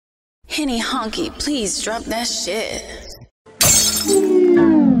Henny Honky, please drop that shit.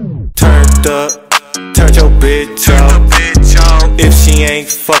 Turned up, turned your bitch off. If she ain't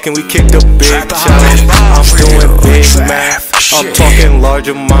fucking, we kick the bitch out. I'm doing big math, I'm talking large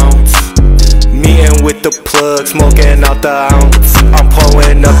amounts. Meeting with the plug, smoking out the ounce. I'm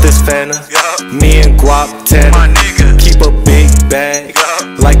pulling up this Fanta, me and Guap 10. Keep a big bag,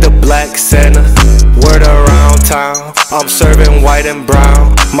 like the Black Santa. Word around town, I'm serving white and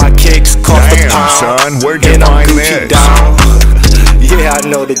brown. My kicks cost a pound, son, where'd you and I'm find Gucci this? down. Yeah, I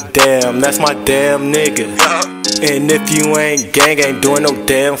know the damn, that's my damn nigga. And if you ain't gang, ain't doing no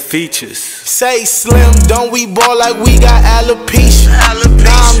damn features. Say Slim, don't we ball like we got alopecia?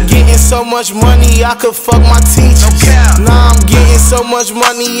 Now I'm getting so much money I could fuck my teachers. Now I'm getting so much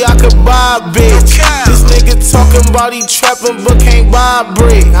money I could buy a bitch. This nigga talking about he trapping but can't buy a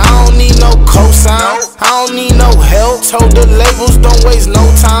brick. I don't need no cosign, I don't need no help. Told the labels don't waste no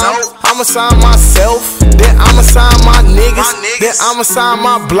time. I'ma sign myself, then I'ma sign my niggas, then I'ma sign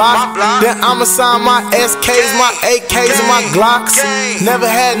my block, then I'ma sign my SKs, my AKs and my Glocks. Never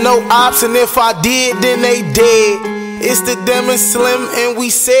had no ops, and if I did, then they dead. It's the Dem and Slim, and we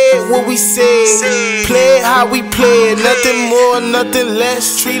said what we said. Play it how we play it, nothing more, nothing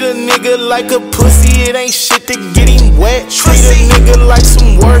less. Treat a nigga like a pussy, it ain't shit to get him wet. Treat a nigga like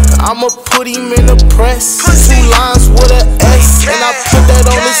some work, I'ma put him in a press. 2 lines with an S, and I put that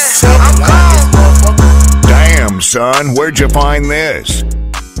on the set. Damn, son, where'd you find this?